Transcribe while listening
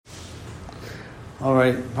All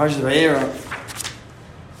right, Parshat Vayera.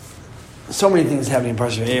 So many things happening in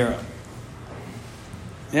Parshat Vayera.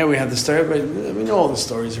 Yeah, we have the story, but we know all the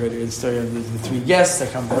stories already. The story of the three guests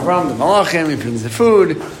that come to Avram, the Malachim, he brings the food.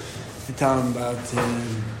 They tell him about the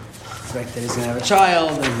fact that he's going to have a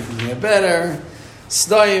child, and he's going to get better.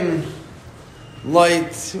 Sdaim,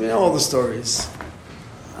 light, we know all the stories.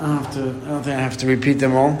 I don't think I have to repeat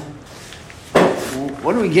them all.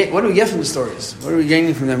 What do we get? What do we get from the stories? What are we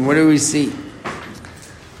gaining from them? What do we see?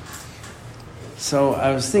 So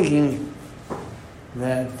I was thinking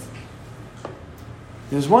that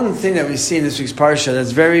there's one thing that we see in this week's parsha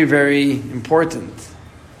that's very, very important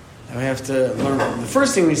that we have to learn from. The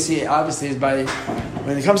first thing we see, obviously, is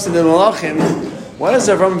when it comes to the Malachim, what is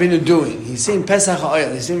Avram Avinu doing? He's seeing Pesach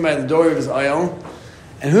HaOyel. He's sitting by the door of his Oyel.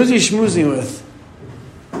 And who's he schmoozing with?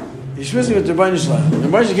 He's schmoozing with the Rebbeinu Shalom. The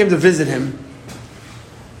Rebbeinu Shalom came to visit him.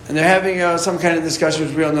 And they're having some kind of discussion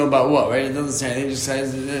which we don't know about what, right? It doesn't say anything. It just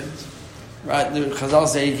says, right, the Chazal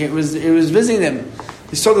say it was visiting them.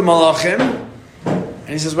 He saw the Malachim. And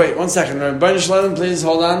he says, wait, 1 second. Rebbeinu Shalom, please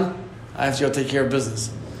hold on. I have to go take care of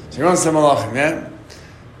business. So he runs to Malachim, yeah?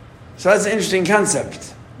 So that's an interesting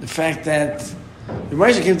concept. The fact that the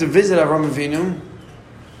Rebbeinu came to visit Avram Avinu,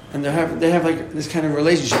 and they have like this kind of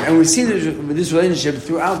relationship. And we see this relationship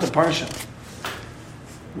throughout the parsha.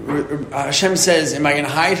 Hashem says, am I going to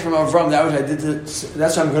hide from Avram?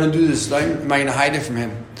 That's why I'm going to do this. Am I going to hide it from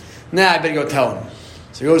him? Nah, I better go tell him.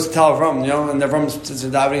 So he goes to tell Avram, and Avram sits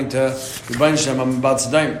davening to Rebbeinu Shalom, I'm about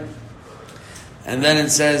Sdaim. And then it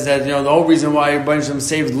says that, the whole reason why Rebbeinu Shalom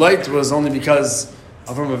saved Lot was only because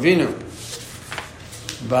of Avram Avinu.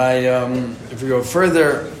 If we go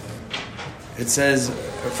further, it says,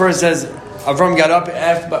 first it says, Avram got up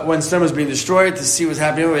when Sodom was being destroyed to see what's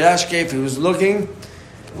happening with Ashkef. He was looking.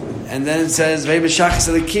 And then it says,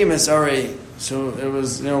 so it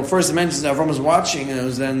was, first it mentions that Avram was watching, and it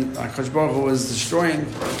was then HaKadosh Baruch Hu was destroying.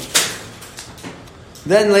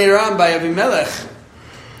 Then later on, by Avimelech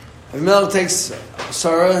takes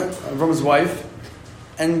Sarah, Avram's wife,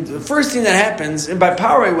 and the first thing that happens, and by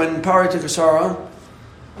Parai, when Parai took Sarah,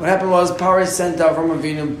 what happened was Parai sent Avram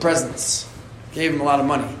Avinu presents, gave him a lot of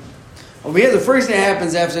money. Over here, the first thing that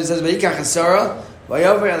happens after it says, Vayikach Sarah,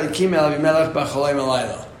 Vayover Elikim El Avimelech B'Cholei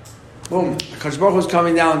Malayla. Boom. HaKadosh Baruch Hu is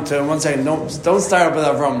coming down to 1 second. Don't start up with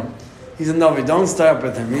Avram. He's a Novi. Don't start up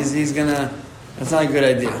with him. He's gonna. That's not a good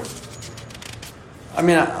idea. I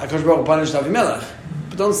mean, HaKadosh Baruch Hu punished Avimelech,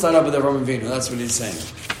 but don't start up with Avram Avinu. That's what he's saying.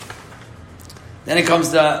 Then it comes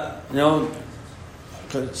to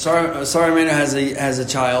Sarah Reinu has a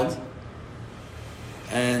child,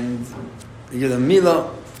 and they give them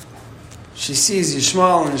Milah. She sees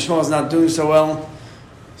Yishmael, and Yishmael is not doing so well.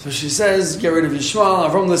 So she says, get rid of Yishmael.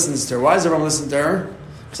 Avram listens to her. Why does Avram listen to her?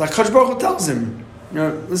 It's like HaKadosh Baruch Hu tells him,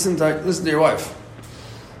 listen to your wife.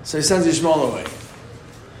 So he sends Yishmael away.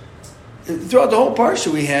 Throughout the whole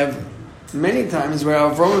parsha, we have many times where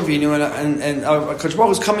Avram Avinu and HaKadosh Baruch Hu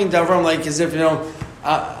is coming to Avram like as if,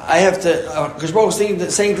 I have to, HaKadosh Baruch Hu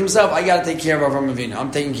is saying to himself, I got to take care of Avram Avinu. I'm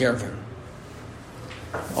taking care of him.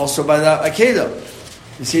 Also by the Akedah.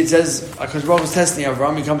 You see, it says, HaKadosh Baruch Hu is testing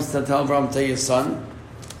Avram. He comes to tell Avram to take his son.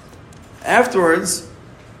 Afterwards,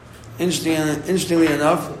 interestingly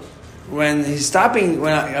enough, when he's stopping,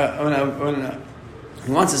 when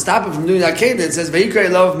he wants to stop him from doing that Akedah, it says, Vayikra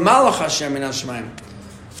Elov Malach Hashem min Hashemayim.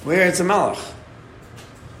 Where it's a Malach.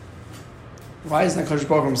 Why isn't HaKadosh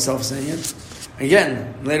Baruch Hu himself saying it?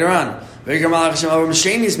 Again, later on, Vayikra Malach Hashem Avram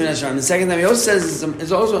Shenis min Hashemayim. The second time he also says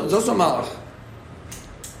it's also a Malach.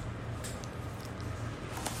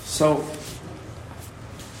 So,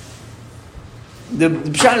 the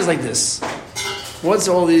pshat is like this. What's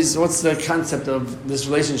the concept of this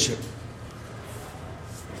relationship?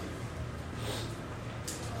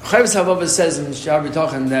 Chavis Havava says in Sha'ar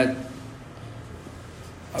B'Tochen that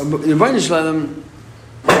the Rebbeinu Shalom,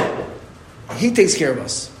 he takes care of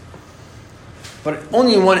us. But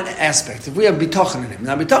only in one aspect. If we have B'Tochen in him.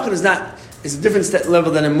 Now B'Tochen is a different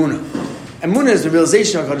level than Emunah. Emunah is the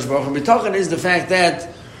realization of HaKadosh Baruch Hu. B'Tochen is the fact that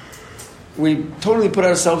we totally put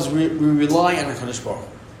ourselves, we rely on HaKadosh Baruch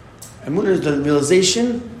Hu. Emunah is the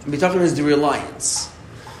realization, and B'Tochen is the reliance.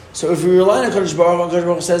 So if we rely on HaKadosh Baruch Hu, HaKadosh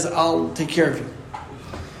Baruch Hu says, I'll take care of you.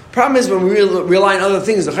 Problem is when we rely on other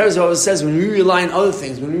things, the Chavis always says, when we rely on other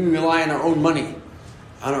things, when we rely on our own money,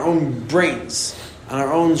 on our own brains, on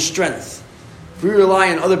our own strength, if we rely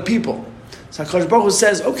on other people, so HaKadosh Baruch Hu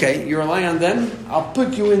says, okay, you're relying on them, I'll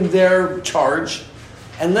put you in their charge,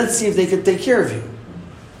 and let's see if they can take care of you.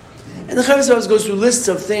 And the Chavis always goes through lists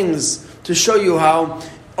of things to show you how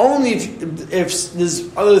only if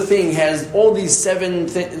this other thing has all these seven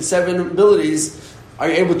abilities, are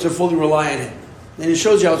you able to fully rely on him. then it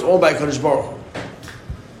shows you how it's all by Kadosh Baruch Hu.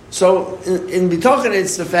 So in B'tochen,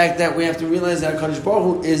 it's the fact that we have to realize that Kadosh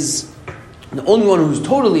Baruch Hu is the only one who's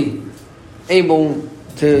totally able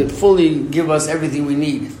to fully give us everything we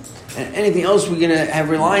need. And anything else we're going to have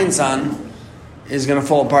reliance on is going to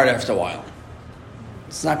fall apart after a while.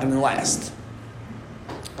 It's not going to last.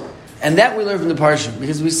 And that we learn from the Parsha,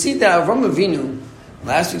 because we see that Avram Avinu,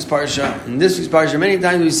 last week's Parsha, and this week's Parsha, many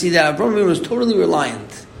times we see that Avram Avinu was totally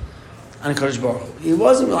reliant on Kadosh Baruch Hu. He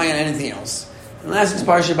wasn't relying on anything else. And last week's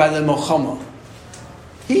Parsha by the Milchama,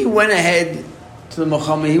 he went ahead to the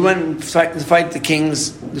Milchama. He went to fight the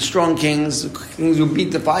kings, the strong kings, the kings who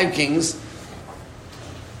beat the 5 kings.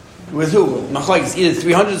 With who? Machlokes, either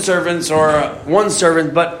 300 servants or 1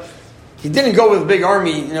 servant, but he didn't go with a big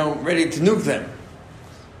army, ready to nuke them.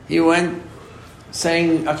 He went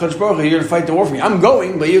saying, HaKadosh Baruch Hu, you're going to fight the war for me. I'm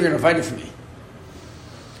going, but you're going to fight it for me.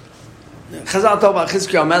 Chazal talk about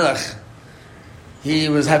Chizkiyahu Melech. He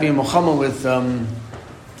was having a Milchama with, I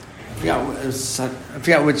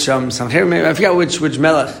forgot which Sanherib, I forgot which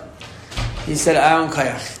Melech. He said, Aaron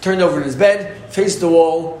Kayach. Turned over in his bed, faced the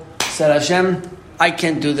wall, said, Hashem, I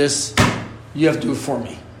can't do this. You have to do it for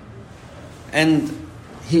me. And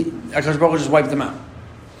HaKadosh Baruch Hu just wiped them out.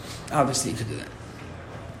 Obviously, he could do that.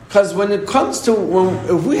 Because when it comes to,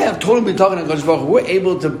 if we have totally talking on HaKadosh Baruch Hu, we're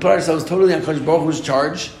able to put ourselves totally on HaKadosh Baruch Hu's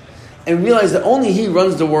charge and realize that only He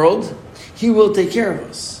runs the world. He will take care of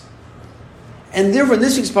us. And therefore, in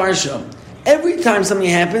this week's parsha, every time something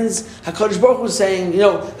happens, HaKadosh Baruch Hu is saying,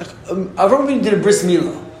 Avram Avinu did a bris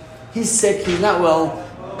milah. He's sick, he's not well.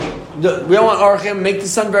 We don't want Arachim, make the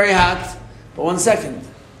sun very hot. But 1 second,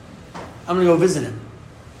 I'm going to go visit him.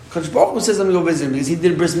 HaKadosh Baruch Hu says I'm going to go visit him because he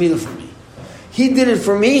did a bris milah for me. He did it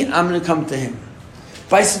for me, I'm going to come to him.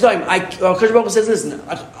 HaKadosh Baruch Hu says, listen,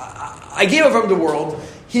 I gave Avram the world.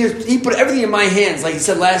 He put everything in my hands, like he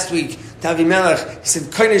said last week to Avimelech. He said,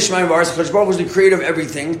 Kainei Shemayim v'Aretz. HaKadosh Baruch Hu was the creator of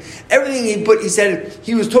everything. Everything he said,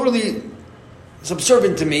 he was totally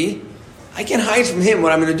subservient to me. I can't hide from him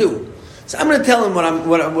what I'm going to do. So I'm going to tell him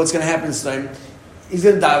what's going to happen this time. He's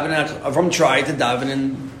going to daven, and Avram tried to daven,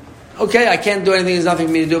 and okay, I can't do anything, there's nothing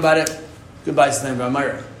for me to do about it. Goodbye, Snai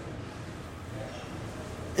B'Amira.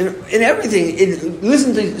 In everything,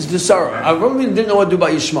 listen to Sarah. Avram didn't know what to do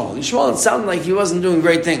about Yishmael. Yishmael, it sounded like he wasn't doing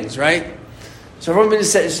great things, right? So Avram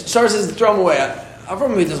says, Sarah says, throw him away.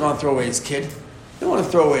 Avram doesn't want to throw away his kid. He don't want to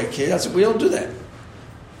throw away a kid. We don't do that.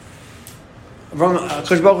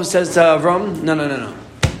 HaKadosh Baruch Hu says to Avram, no.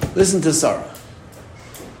 Listen to Sarah.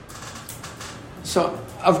 So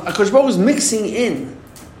HaKadosh Baruch Hu is mixing in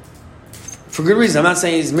for good reason. I'm not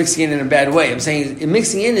saying he's mixing in a bad way. I'm saying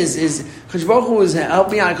mixing in is HaKadosh Baruch Hu is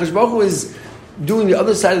helping out. HaKadosh Baruch Hu is doing the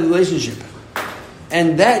other side of the relationship.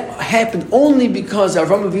 And that happened only because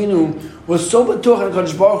Avram Avinu was so b'tuach on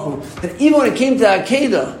HaKadosh Baruch Hu that even when it came to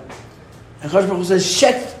Akedah, HaKadosh Baruch Hu says,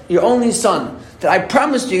 Shet, your only son, that I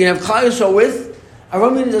promised you you're going to have Klal Yisrael with.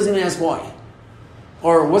 Avram Avinu doesn't even ask why.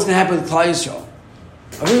 Or what's going to happen with Klal Yisrael.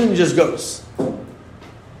 Avram Avinu just goes.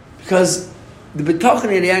 Because the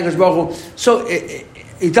b'tochen in the HaKadosh Baruch Hu, so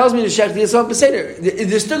he tells me to check the Yisrael Beseder.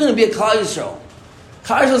 There's still going to be a Klal Yisrael.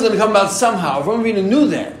 Klal Yisrael is going to come about somehow. Avram Avinu knew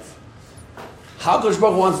that. How HaKadosh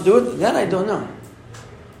Baruch Hu wants to do it, that I don't know.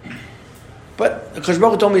 But HaKadosh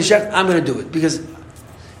Baruch Hu told me to check, I'm going to do it.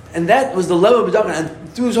 And that was the level of b'tochen.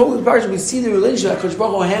 And through his whole parsha, we see the relationship that HaKadosh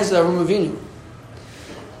Baruch Hu has with Avram Avinu.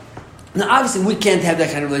 Now, obviously, we can't have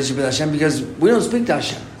that kind of relationship with Hashem because we don't speak to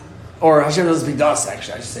Hashem. Or Hashem doesn't speak to us,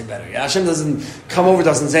 actually, I should say better. Yeah, Hashem doesn't come over to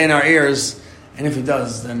us and say in our ears, and if He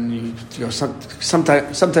does, then you're some type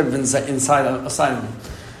of asylum.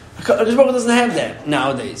 HaKadosh Baruch Hu doesn't have that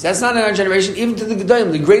nowadays. That's not in our generation. Even to the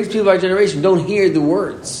Gedolim, the greatest people of our generation don't hear the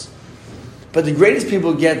words. But the greatest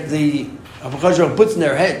people get the HaKadosh Baruch Hu puts in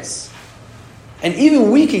their heads. And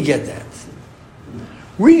even we could get that.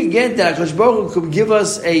 We could get that HaKadosh Baruch Hu could give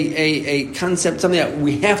us a concept, something that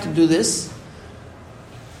we have to do this.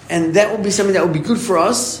 And that will be something that will be good for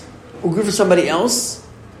us, or good for somebody else.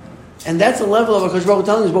 And that's the level of HaKadosh Baruch Hu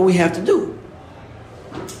telling us what we have to do.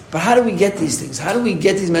 But how do we get these things? How do we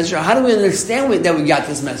get these messages? How do we understand that we got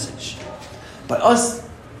this message? By us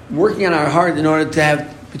working on our heart in order to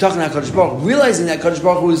be talking to HaKadosh Baruch Hu, realizing that HaKadosh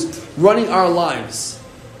Baruch Hu is running our lives.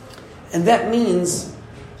 And that means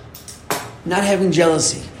not having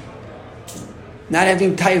jealousy, not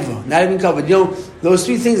having taiva, not having kavod. Those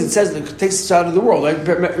 3 things it says that takes us out of the world.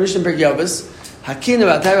 Right? Mishnah Perkei Avos, hakin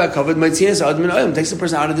about taiva kavod ma'itzinas adam min olam, takes a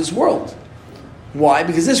person out of this world. Why?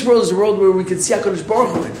 Because this world is a world where we can see HaKadosh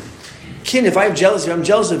Baruch Hu in. Kin, if I have jealousy, if I'm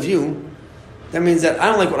jealous of you, that means that I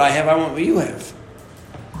don't like what I have, I want what you have.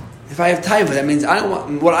 If I have taiva, that means I don't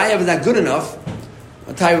want what I have is not good enough.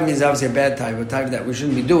 A taiva means obviously a bad taiva, a taiva that we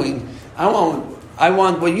shouldn't be doing. I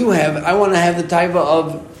want what you have. I want to have the taiva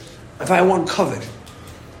of, if I want covet.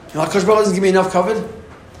 HaKadosh Baruch Hu doesn't give me enough covet.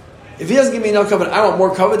 If He doesn't give me enough covet, I want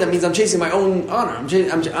more covet. That means I'm chasing my own honor.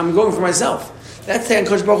 I'm going for myself. That's taking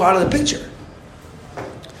HaKadosh Baruch Hu out of the picture.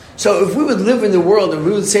 So if we would live in the world and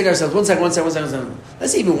we would say to ourselves, one second,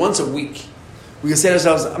 let's say even once a week, we could say to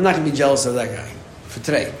ourselves, I'm not going to be jealous of that guy for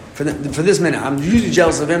today, for this minute. I'm usually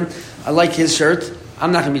jealous of him. I like his shirt.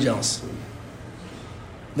 I'm not going to be jealous.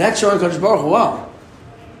 That's showing HaKadosh Baruch Hu, wow.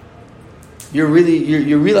 You're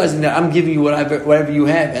realizing that I'm giving you whatever you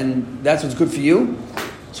have, and that's what's good for you.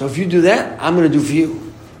 So if you do that, I'm going to do for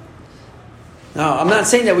you. Now, I'm not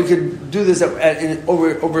saying that we could do this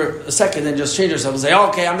over a second and just change ourselves and say,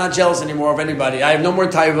 okay, I'm not jealous anymore of anybody. I have no more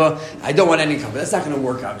taiva. I don't want any covet. That's not going to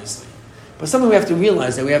work, obviously. But something we have to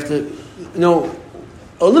realize that we have to know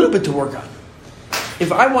a little bit to work on.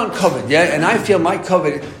 If I want covet, and I feel my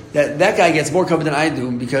covet, that guy gets more covet than I do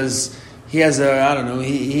because he has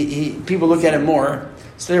people look at him more.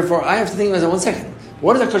 So therefore, I have to think to myself, 1 second,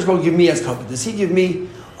 what does HaKadosh Baruch Hu give me as covet? Does He give me,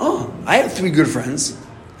 I have 3 good friends,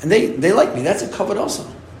 and they like me. That's a covet also.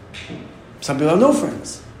 Some people have no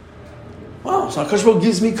friends. Wow, so HaKadosh Baruch Hu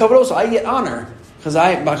gives me covet also. I get honor because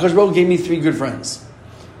HaKadosh Baruch Hu gave me 3 good friends.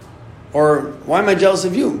 Or why am I jealous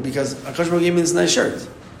of you? Because HaKadosh Baruch Hu gave me this nice shirt.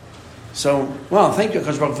 So, well, thank you,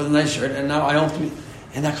 HaKadosh Baruch Hu, for the nice shirt, and now I don't have to be...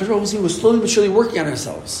 And HaKadosh Baruch Hu was slowly but surely working on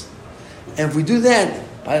ourselves. And if we do that,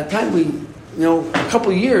 by the time we, a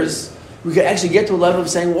couple of years, we could actually get to a level of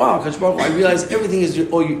saying, wow, HaKadosh Baruch Hu, I realize everything is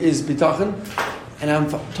bitachon, and I'm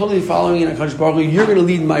totally following in HaKadosh Baruch Hu, you're going to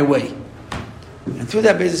lead my way. And through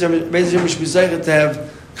that, Be'ez Hashem, we should be zeicher to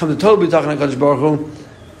have come to total bitachon HaKadosh Baruch Hu,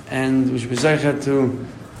 and we should be zeicher to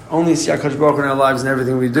only see HaKadosh Baruch Hu in our lives and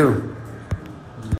everything we do.